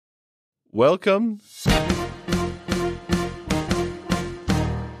Welcome to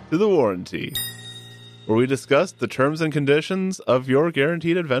the Warranty, where we discuss the terms and conditions of your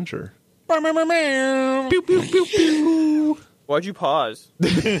guaranteed adventure. Pew, pew, pew, pew. Why'd you pause?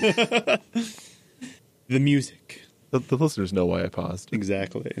 The music. The listeners know why I paused.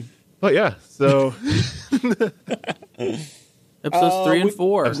 Exactly. But yeah, so Episodes 3 and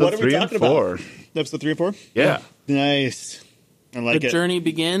 4. episode What are we 3 and talking 4. Episode 3 and 4? Yeah. Nice. I like The it. journey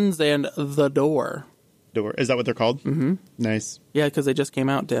begins and the door. Door. Is that what they're called? Mm-hmm. Nice. Yeah, because they just came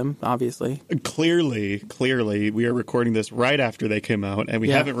out, Tim, obviously. Clearly, we are recording this right after they came out, and we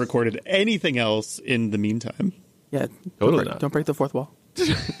Yeah. haven't recorded anything else in the meantime. Yeah, Totally not. don't break the fourth wall.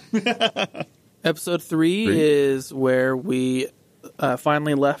 Episode 3 is where we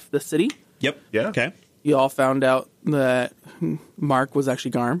finally left the city. Yep. Yeah. Okay. You all found out that Mark was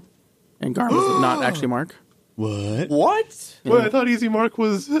actually Garm, and Garm was not actually Mark. What? What? Well, I thought Easy Mark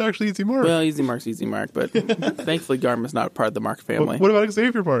was actually Easy Mark. Well, Easy Mark's Easy Mark, but thankfully Garm is not part of the Mark family. What about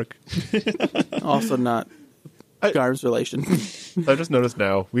Xavier Mark? Also not Garm's relation. I just noticed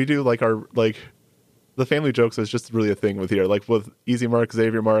now we do the family jokes is just really a thing with here, like with Easy Mark,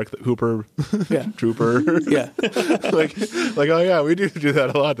 Xavier Mark, Hooper, Yeah. Trooper. Yeah. like oh yeah, we do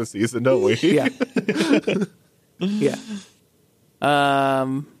that a lot this season, don't we? Yeah. Yeah.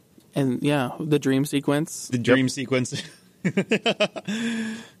 And yeah, the dream sequence. The dream sequence.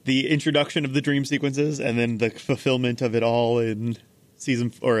 The introduction of the dream sequences, and then the fulfillment of it all in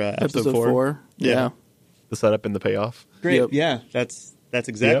episode 4. Yeah. The setup and the payoff. Great. Yep. Yeah. That's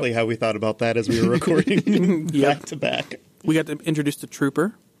exactly how we thought about that as we were recording back to back. We got to introduce the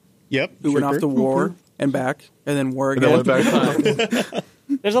trooper Yep. who went off to war and back, and then war again. And then went back.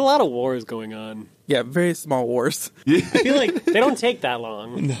 There's a lot of wars going on. Yeah, very small wars. I feel like They don't take that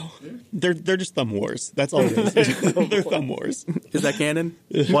long. no, they're just thumb wars. That's all it is. They're thumb wars. Is that canon?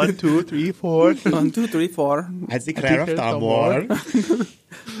 1, 2, 3, 4. 1, 2, 3, 4. As the clear of thumb war.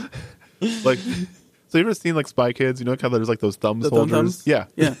 Like, so you ever seen like Spy Kids? You know how there's like those thumb The soldiers? thumb-thumbs? Yeah,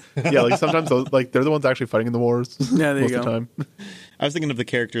 Yeah. yeah. Like sometimes those, like they're the ones actually fighting in the wars. Yeah, there you most go. of the time. I was thinking of the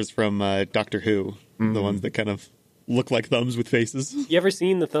characters from Doctor Who, the ones that kind of look like thumbs with faces. You ever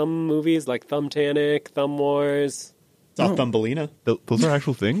seen the thumb movies like Thumbtanic, Thumb Wars? It's all Thumbelina. Those are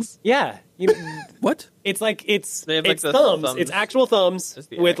actual things. Yeah. What? It's like it's They have, like, the thumbs. thumbs. It's actual thumbs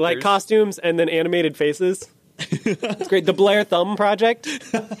Just the with like actors. costumes and then animated faces. It's great. The Blair Thumb Project.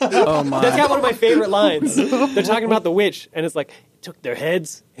 Oh, my. That's got one of my favorite lines. They're talking about the witch, and it's like, it took their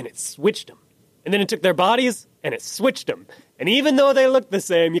heads and it switched them. And then it took their bodies and it switched them. And even though they looked the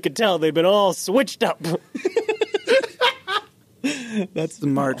same, you could tell they'd been all switched up. That's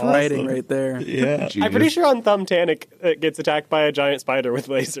Smart awesome. writing right there. Yeah. I'm pretty sure on Thumbtanic it gets attacked by a giant spider with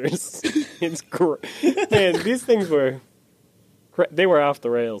lasers. It's man, these things were they were off the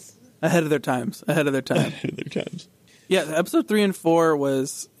rails. Ahead of their times. Ahead of their time. Other times. Yeah, episode 3 and 4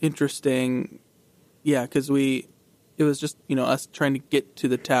 was interesting. Yeah, because it was just, us trying to get to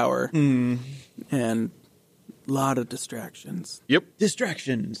the tower. And a lot of distractions. Yep.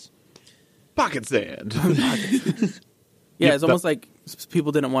 Distractions. Pocket sand. Yeah, Yep, it's almost like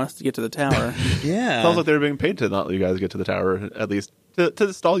people didn't want us to get to the tower. Yeah. Sounds like they were being paid to not let you guys get to the tower, at least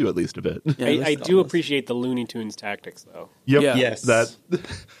to stall you at least a bit. Yeah, I this do was- appreciate the Looney Tunes tactics, though. Yep. Yeah. Yes. That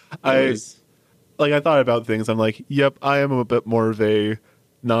I thought about things. I'm like, yep, I am a bit more of a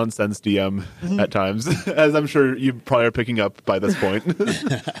nonsense DM at times, as I'm sure you probably are picking up by this point.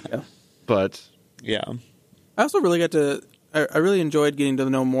 But Yeah. I also really got to. I really enjoyed getting to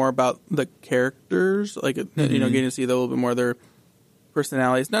know more about the characters, like getting to see a little bit more of their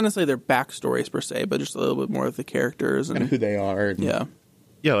personalities, not necessarily their backstories per se, but just a little bit more of the characters and And who they are. And yeah,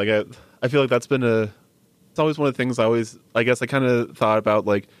 yeah, like I feel like that's been it's always one of the things I guess I kind of thought about,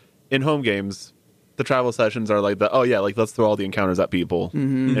 like in home games, the travel sessions are like let's throw all the encounters at people.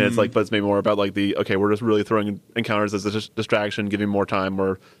 And it's like, but it's maybe more about like we're just really throwing encounters as a distraction, giving more time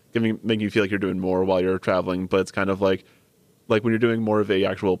or making you feel like you're doing more while you're traveling. But it's kind of like when you're doing more of a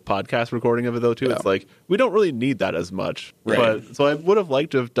actual podcast recording of it though too, Yeah. it's like we don't really need that as much. Right. But so I would have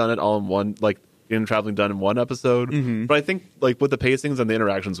liked to have done it all in one, like in traveling done in one episode. But I think like with the pacings and the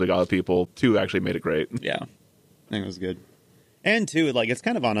interactions we got with people, 2 actually made it great. Yeah. I think it was good. And too, like it's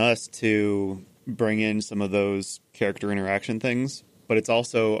kind of on us to bring in some of those character interaction things, but it's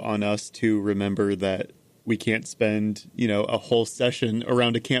also on us to remember that we can't spend, a whole session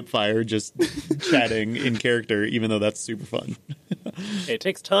around a campfire just chatting in character, even though that's super fun. It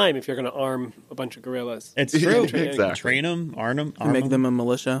takes time if you're going to arm a bunch of gorillas. It's true. Exactly. Train them, arm make them a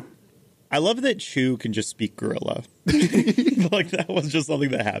militia. I love that Chu can just speak gorilla. Like that was just something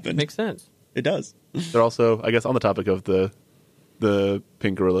that happened. Makes sense. It does. They're also, I guess, on the topic of the the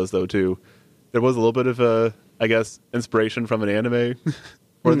pink gorillas though too. There was a little bit of a, I guess, inspiration from an anime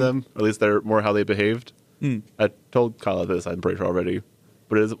for them. Or at least they're more how they behaved. I told Kyle this, I'm pretty sure already,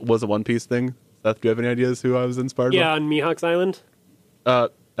 but it was a One Piece thing. Seth, do you have any ideas who I was inspired by? Yeah, on Mihawk's Island.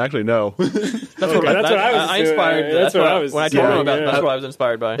 Actually, no. That's what that's what I was I inspired. assuming. That's what I was. When I told him about, yeah. that's what I was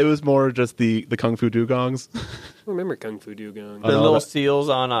inspired by. It was more just the Kung Fu Dugongs. I remember Kung Fu Dugong. The no, little that- seals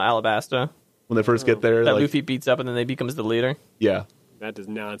on Alabasta When they first get there, that like, Luffy beats up, and then they becomes the leader. yeah. That does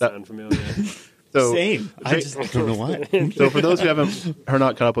not sound familiar. So, Same. I just don't know why. So for those who are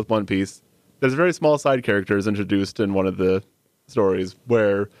not caught up with One Piece, there's very small side characters introduced in one of the stories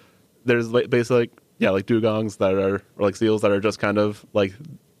where there's basically like dugongs that are or like seals that are just kind of like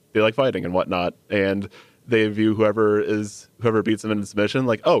they like fighting and whatnot, and they view whoever beats them in submission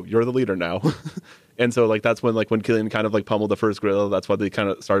like, oh, you're the leader now. And so like that's when Killian kind of like pummeled the first gorilla, that's why they kind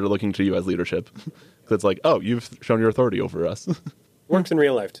of started looking to you as leadership. Because it's like, oh, you've shown your authority over us. Works in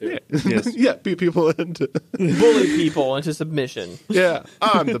real life too. Yes. Yeah, beat people into Bully people into submission. yeah,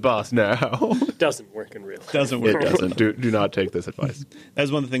 I'm the boss now. Doesn't work in real life. Doesn't It work. doesn't. Do not take this advice.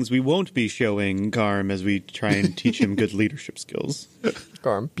 That's one of the things we won't be showing Garm as we try and teach him good leadership skills.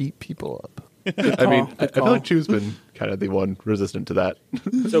 Garm beat people up. I mean, I Good feel call. like Chew's been kind of the one resistant to that.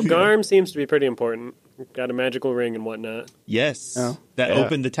 So Garm seems to be pretty important. Got a magical ring and whatnot. Yes. Oh. That Yeah.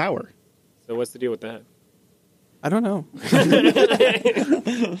 opened the tower. So what's the deal with that? I don't know.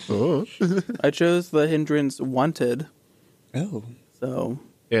 Oh. I chose the hindrance wanted, Oh. so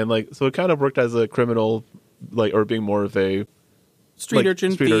And so it kind of worked as a criminal, or being more of a street Like,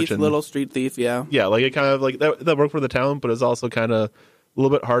 urchin street thief, urchin. little street thief. Yeah. it kind of that worked for the town, but it's also kind of a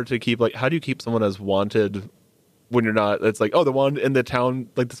little bit hard to keep. How do you keep someone as wanted when you're not? It's like, oh, the one in the town,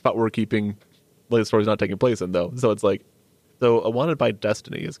 the spot we're keeping, the story's not taking place in though. So it's like, so a wanted by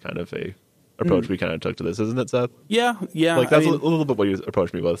destiny is kind of a approach we kind of took to this, isn't it, Seth? Yeah. That's a little bit what you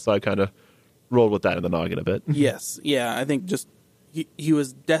approached me with, so I kind of rolled with that in the noggin a bit. Yes. Yeah. I think just he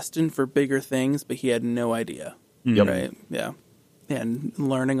was destined for bigger things, but he had no idea. Yep. Right. Yeah. And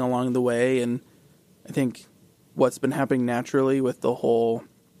learning along the way, and I think what's been happening naturally with the whole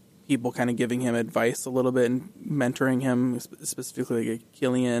people kind of giving him advice a little bit and mentoring him, specifically like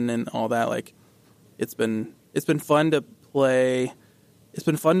Killian and all that. Like, it's been fun to play. It's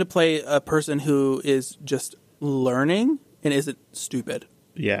been fun to play a person who is just learning and isn't stupid.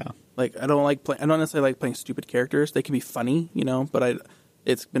 Yeah. Like, I don't necessarily like playing stupid characters. They can be funny, but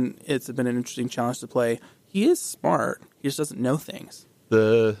it's been an interesting challenge to play. He is smart. He just doesn't know things.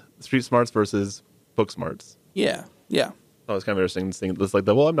 The street smarts versus book smarts. Yeah. Yeah. Oh, it's kind of interesting seeing this.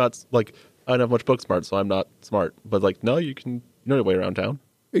 Well, I'm not I don't have much book smart, so I'm not smart. But no, you know your way around town.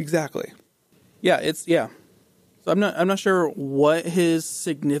 Exactly. Yeah, So I'm not sure what his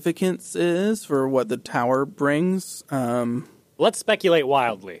significance is for what the tower brings. Let's speculate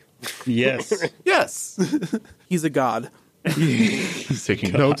wildly. Yes. Yes, He's a god. he's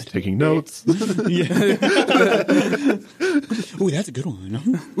taking notes. Ooh, that's a good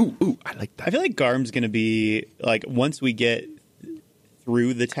one. Ooh, I like that. I feel like Garm's going to be, once we get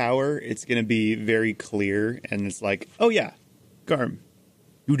through the tower, it's going to be very clear. And it's like, oh, yeah, Garm,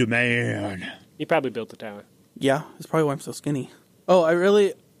 you the man. He probably built the tower. Yeah, that's probably why I'm so skinny. Oh,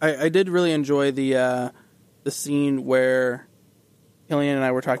 I did really enjoy the scene where Killian and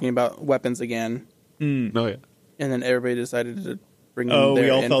I were talking about weapons again, Oh yeah. and then everybody decided to bring in Oh, their we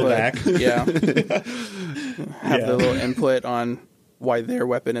all input. fell back. Yeah. Have Yeah. the little input on why their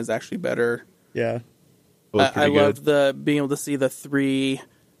weapon is actually better. Yeah. Both I pretty good. loved being able to see the three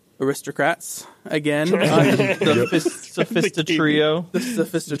aristocrats again. The Sophista trio. The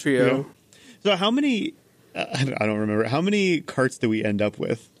Sophista trio. So how many, I don't remember, how many carts do we end up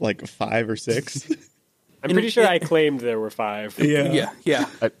with? 5 or 6? I'm pretty sure I claimed there were 5. Yeah.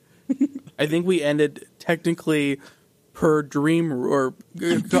 I think we ended technically per dream or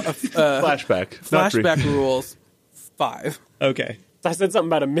Flashback. Not dream. flashback rules 5. Okay. I said something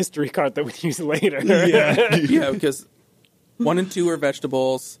about a mystery cart that we use later. Yeah. Yeah, because 1 and 2 are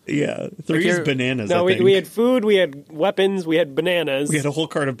vegetables. Yeah. 3 is here- bananas, No, I think. we had food, we had weapons, we had bananas. We had a whole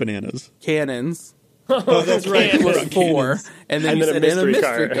cart of bananas. Cannons Oh, that's right. was 4, and then And you then a said in a mystery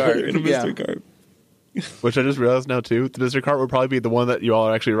mystery cart. cart. And a Yeah. mystery cart. Which I just realized now too. The mystery cart would probably be the one that you all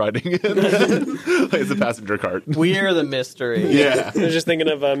are actually riding in. It's a passenger cart. We're the mystery. Yeah. I was just thinking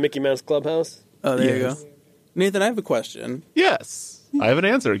of Mickey Mouse Clubhouse. Oh, there Yes. you go. Nathan, I have a question. Yes. I have an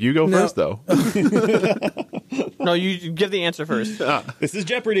answer. You go No. first, though. No, you give the answer first. This is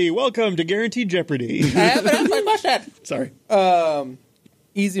Jeopardy. Welcome to Guaranteed Jeopardy. I haven't asked my question. Sorry.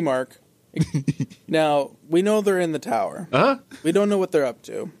 Easy mark. Now, we know they're in the tower. Huh? We don't know what they're up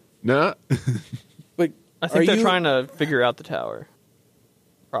to. Nah. But I think they're trying to figure out the tower.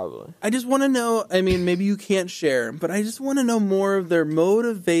 Probably. I just want to know, I mean, maybe you can't share, but I just want to know more of their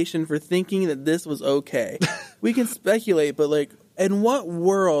motivation for thinking that this was okay. We can speculate, but like, in what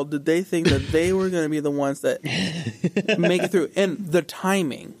world did they think that they were going to be the ones that make it through? And the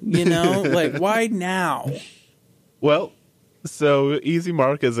timing, you know? Like, why now? Well, so Easy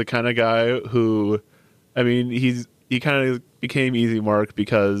Mark is the kind of guy who, I mean, he kind of became Easy Mark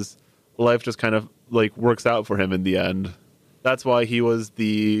because life just kind of like works out for him in the end. That's why he was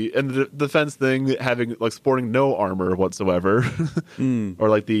the defense thing, having like sporting no armor whatsoever, or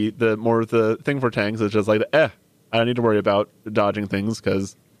like the more the thing for tanks is just like I don't need to worry about dodging things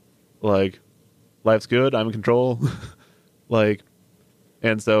because like life's good, I'm in control, like,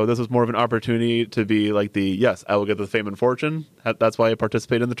 and so this was more of an opportunity to be like yes, I will get the fame and fortune. That's why I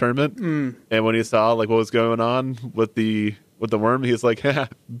participated in the tournament. And when he saw like what was going on with the worm, he's like,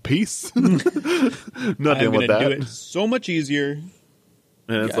 peace. Not dealing with that. Do it so much easier.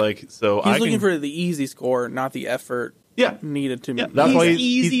 And it's like, so he's looking for the easy score, not the effort needed to make. That's why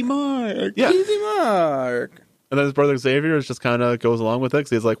Easy Mark. Yeah. Easy Mark. And then his brother Xavier is just kind of goes along with it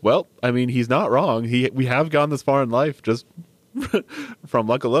because he's like, well, I mean, he's not wrong. We have gone this far in life just from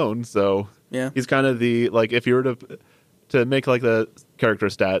luck alone. So he's kind of the, like, if you were to make like the character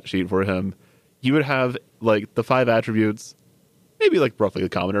stat sheet for him, you would have like the 5 attributes, maybe like roughly a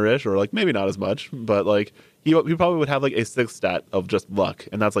commoner-ish, or like maybe not as much, but like he probably would have like a 6th stat of just luck,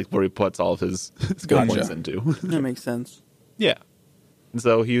 and that's like where he puts all of his skill points into. That makes sense. Yeah. And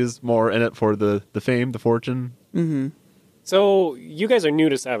so he was more in it for the fame, the fortune. Mm-hmm. So you guys are new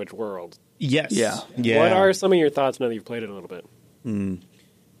to Savage World. Yes. Yeah. What are some of your thoughts now that you've played it a little bit?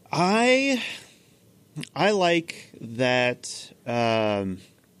 I like that.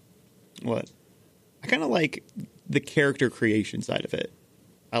 What? I kind of like the character creation side of it.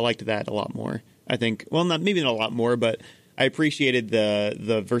 I liked that a lot more. I think, well, maybe not a lot more, but I appreciated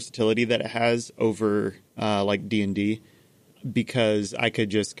the versatility that it has over like D&D, because I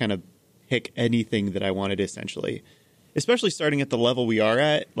could just kind of pick anything that I wanted, essentially. Especially starting at the level we are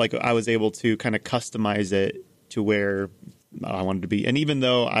at, like I was able to kind of customize it to where I wanted to be. And even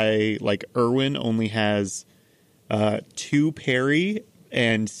though Irwin only has 2 parry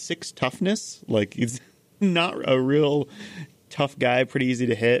and 6 toughness, like he's not a real tough guy, pretty easy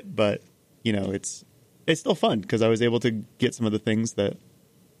to hit, but you know, it's still fun because I was able to get some of the things that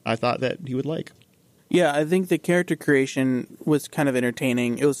I thought that he would like. Yeah, I think the character creation was kind of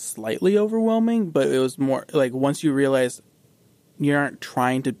entertaining. It was slightly overwhelming, but it was more like once you realize you aren't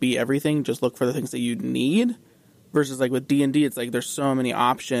trying to be everything, just look for the things that you need. Versus like with D&D, it's like there's so many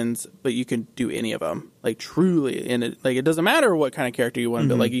options, but you can do any of them. Like truly, and it doesn't matter what kind of character you want to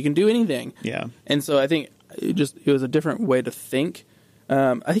build. Like you can do anything. Yeah. And so I think it was a different way to think.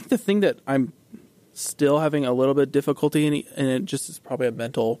 I think the thing that I'm still having a little bit of difficulty in, and it just is probably a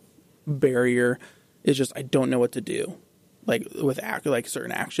mental barrier, is just I don't know what to do, like with like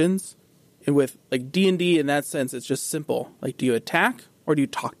certain actions, and with like D&D in that sense, it's just simple. Like, do you attack or do you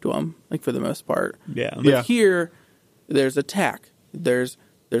talk to them? Like for the most part, yeah. But here, there's attack. There's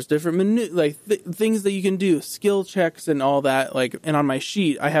different things that you can do, skill checks and all that. Like, and on my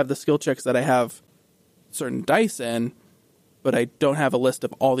sheet, I have the skill checks that I have certain dice in, but I don't have a list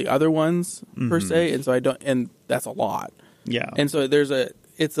of all the other ones per se, and so I don't, and that's a lot. Yeah. And so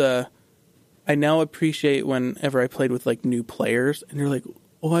I now appreciate whenever I played with like new players and they're like,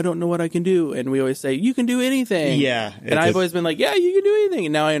 oh, I don't know what I can do. And we always say, you can do anything. Yeah. And I've always been like, yeah, you can do anything.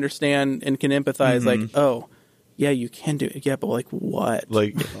 And now I understand and can empathize like, oh, yeah, you can do it. Yeah, but like what?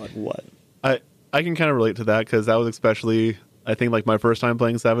 Like what? I can kind of relate to that because that was especially, I think, like my first time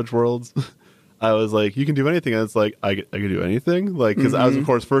playing Savage Worlds. I was like, you can do anything. And it's like, I can do anything? Like, because I was, of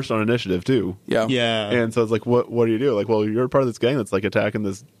course, first on initiative, too. Yeah. Yeah. And so it's like, what do you do? Like, well, you're part of this gang that's like attacking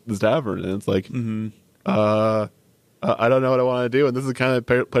this tavern. And it's like, I don't know what I want to do. And this is kind of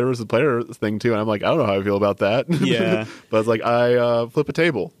player versus player thing, too. And I'm like, I don't know how I feel about that. Yeah. But it's like, I flip a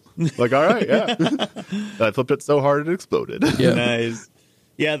table. Like, all right, yeah. And I flipped it so hard it exploded. Yeah. Nice.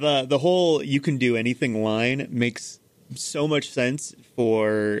 Yeah, the whole you can do anything line makes so much sense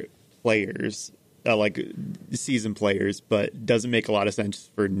for players, like seasoned players, but doesn't make a lot of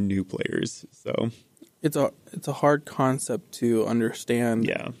sense for new players. So It's a hard concept to understand.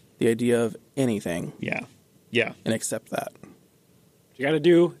 Yeah. The idea of anything. Yeah. Yeah. And accept that. What you got to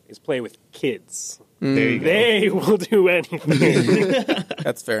do is play with kids. There you go. They will do anything.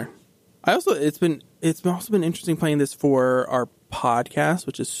 That's fair. It's also been interesting playing this for our podcast,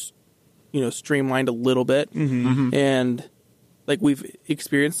 which is, streamlined a little bit. And like we've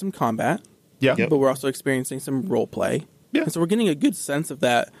experienced some combat. Yeah. Yep. But we're also experiencing some role play. Yeah. And so we're getting a good sense of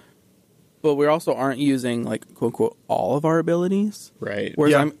that. but we also aren't using like quote unquote all of our abilities. Right.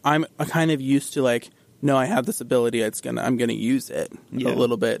 Whereas Yeah. I'm kind of used to like, no, I have this ability. I'm gonna use it a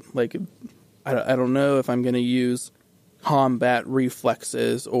little bit. Like, I don't know if I'm gonna use combat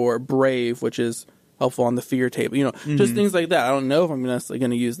reflexes or brave, which is helpful on the fear table. You know, just things like that. I don't know if I'm necessarily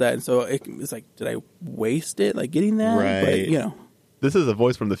gonna use that. And so it's like, did I waste it? Like getting that? Right. But, you know. This is a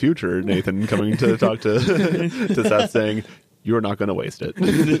voice from the future, Nathan, coming to talk to to Seth, saying you're not going to waste it.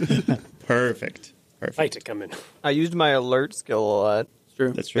 Perfect. Fight to come in. I used my alert skill a lot It's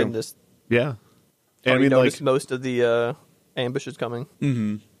true. That's true. in this. Yeah, And and I mean, noticed like, most of the ambushes coming.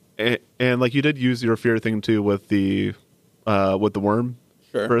 and like you did use your fear thing too with the worm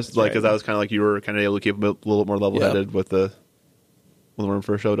Sure. first, like because that was kind of like you were kind of able to keep a little more level headed with when the worm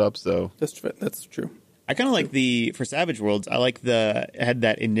first showed up. So That's true. I kind of like for Savage Worlds, I like it had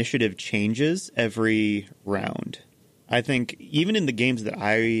that initiative changes every round. I think even in the games that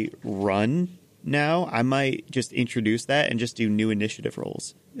I run now, I might just introduce that and just do new initiative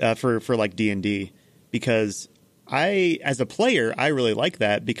rolls for like D&D, because as a player, I really like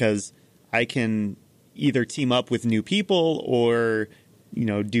that because I can either team up with new people or, you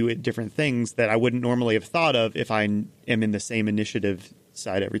know, do different things that I wouldn't normally have thought of if I am in the same initiative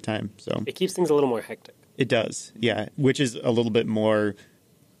side every time. So It keeps things a little more hectic. it does, yeah, which is a little bit more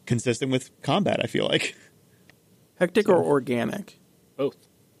consistent with combat, I feel like. Hectic or organic? Both.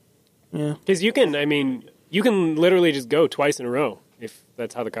 Yeah. Because you can literally just go twice in a row if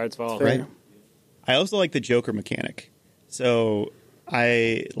that's how the cards fall. Fair. Right. I also like the Joker mechanic. So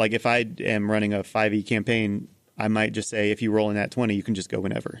if I am running a 5e campaign, I might just say if you roll in that 20, you can just go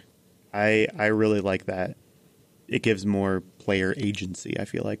whenever. I really like that. It gives more player agency, I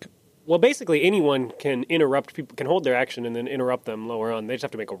feel like. Well, basically, anyone can interrupt people, can hold their action and then interrupt them lower on. They just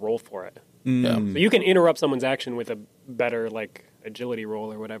have to make a roll for it. Yeah. So you can interrupt someone's action with a better, like, agility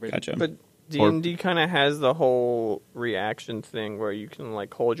roll or whatever. Gotcha. But D&D kind of has the whole reaction thing where you can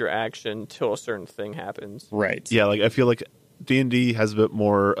like hold your action till a certain thing happens. Right. yeah, like I feel like D&D has a bit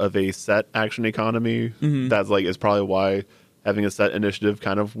more of a set action economy. That's like is probably why having a set initiative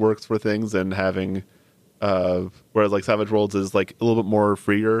kind of works for things, and having whereas like Savage Worlds is like a little bit more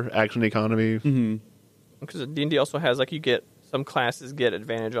freer action economy. Because D&D also has like some classes get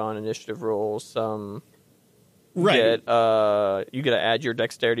advantage on initiative rolls. Some Right. you get to add your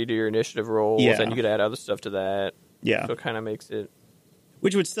dexterity to your initiative rolls, Yeah. and you get to add other stuff to that. Yeah. So it kind of makes it.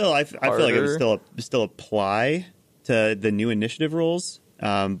 Which would still, I feel like it would Harder. still apply to the new initiative rolls.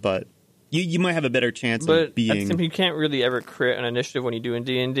 But you might have a better chance But of being. you can't really ever crit an initiative when you do in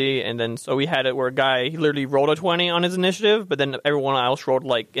D&D. And then so we had it where a guy he literally rolled a 20 on his initiative, but then everyone else rolled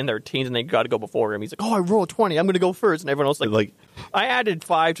like in their teens and they got to go before him. He's like, "Oh, I rolled a 20. I'm going to go first." And everyone else like, "I added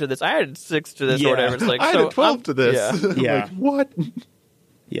 5 to this. I added 6 to this, Yeah. or whatever." It's like, I so added 12 to this. Yeah. Yeah. Like, what?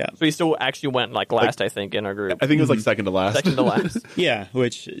 Yeah. So he still actually went like last, I think, in our group. I think it was like second to last. Second to last. Yeah,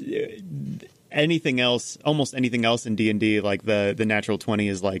 which almost anything else in D&D, like the natural 20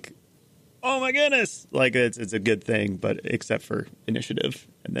 is like, oh my goodness, like it's a good thing, but except for initiative,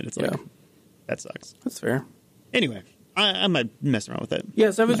 and then it's like, Yeah. that sucks. That's fair. Anyway, I might mess around with it. Yeah,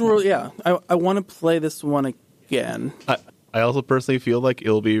 Savage World, yeah. I want to play this one again. I also personally feel like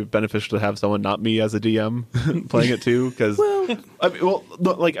it'll be beneficial to have someone not me as a DM playing it too, because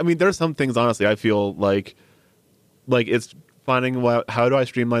there's some things honestly I feel like it's finding how do I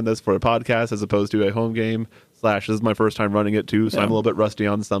streamline this for a podcast as opposed to a home game. / this is my first time running it too, so I'm a little bit rusty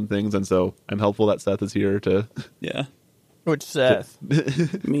on some things, and so I'm helpful that Seth is here to. Yeah, Which Seth?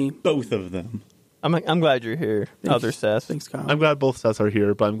 Me. both of them. I'm glad you're here. Thanks. Other Seth. Thanks, Kyle. I'm glad both Seths are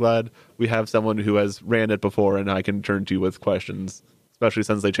here, but I'm glad we have someone who has ran it before and I can turn to with questions, especially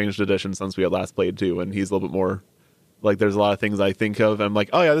since they changed edition since we had last played too, and he's a little bit more like there's a lot of things I think of and I'm like,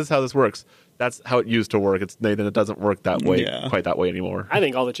 oh yeah, this is how this works. That's how it used to work. It's Nathan, it doesn't work that way quite that way anymore. I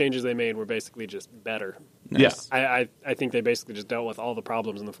think all the changes they made were basically just better. Nice. Yeah. I think they basically just dealt with all the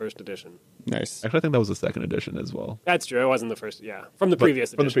problems in the first edition. Nice. Actually, I think that was the second edition as well. That's true. It wasn't the first. Yeah, from the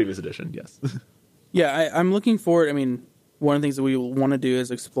previous edition. From the previous edition, yes. Yeah, I'm looking forward. I mean, one of the things that we want to do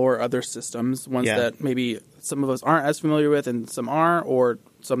is explore other systems, ones that maybe some of us aren't as familiar with and some are, or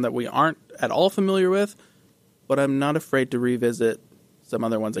some that we aren't at all familiar with. But I'm not afraid to revisit some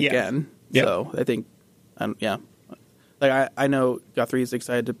other ones again. Yep. So I think, like I know Guthrie is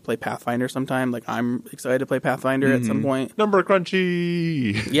excited to play Pathfinder sometime. Like I'm excited to play Pathfinder at some point. Number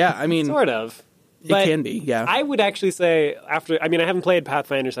crunchy. Yeah, I mean, Sort of. it But can be. Yeah, I would actually say I haven't played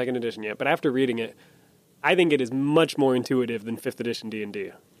Pathfinder 2nd Edition yet, but after reading it, I think it is much more intuitive than 5th edition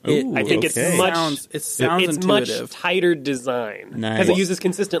D&D. I think okay. it sounds it's intuitive. much tighter design Nice. because it uses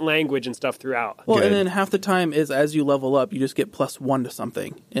consistent language and stuff throughout. Well, Good. and then half the time is as you level up, you just get +1 to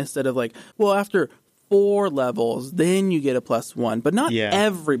something instead of like, well, after 4 levels, then you get a +1. But not Yeah.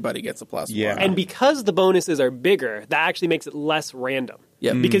 everybody gets a +1. Yeah. And because the bonuses are bigger, that actually makes it less random.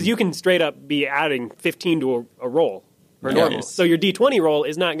 Yeah. Because you can straight up be adding 15 to a roll for Yeah. normal. So your D20 roll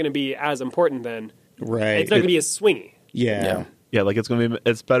is not going to be as important then. Right. It's not going to be as swingy. Yeah. Yeah, like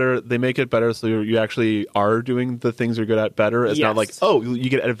it's better. They make it better so you actually are doing the things you're good at better. It's not Yes. like, oh, you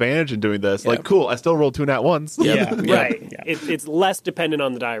get advantage in doing this. Yeah. Like, cool, I still rolled 2 nat ones. Yeah. Right. Yeah. It's less dependent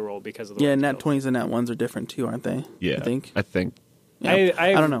on the die roll because of the Yeah, roll nat skills. 20s and nat 1s are different too, aren't they? Yeah, I think. Yeah.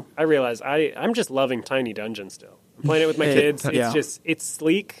 I don't know. I realize I'm just loving Tiny Dungeon still. I'm playing it with my Hey, kids. It's yeah. just it's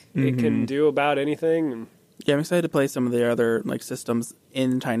sleek. It can do about anything. And Yeah, I'm excited to play some of the other like systems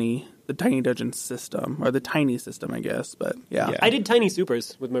in the Tiny Dungeon system, or the Tiny system, I guess. But yeah. Yeah. I did Tiny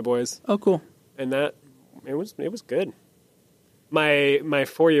Supers with my boys, Oh, cool. and that it was good. My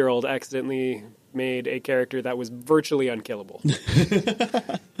 4-year-old accidentally made a character that was virtually unkillable.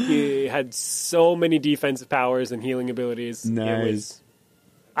 He had so many defensive powers and healing abilities. Nice.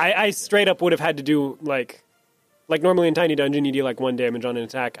 I straight up would have had to do like normally in Tiny Dungeon you do like 1 damage on an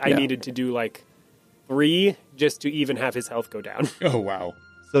attack. I Yeah. needed to do like 3 just to even have his health go down. Oh, wow.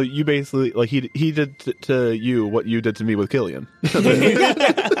 So you basically like he did to you what you did to me with Killian. Hey,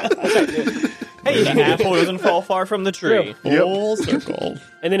 the apple doesn't fall far from the tree. Full circle.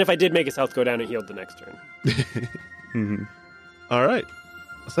 And then if I did make his health go down, it healed the next turn. All right.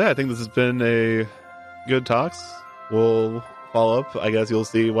 So yeah, I think this has been a good talks. We'll follow up. I guess you'll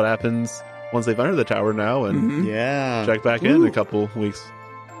see what happens once they've entered the tower now and Yeah. check back in a couple weeks.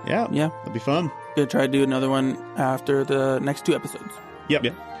 Yeah. Yeah. That'd be fun. Gonna try to do another one after the next 2 episodes. Yep.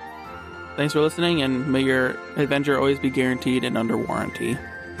 Yeah. Thanks for listening, and may your adventure always be guaranteed and under warranty.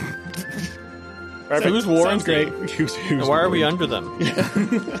 Perfect. Who's Warren's Sounds great. good. Who's And why are we Warren? under them?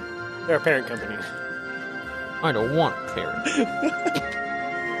 They're a parent company. I don't want parents.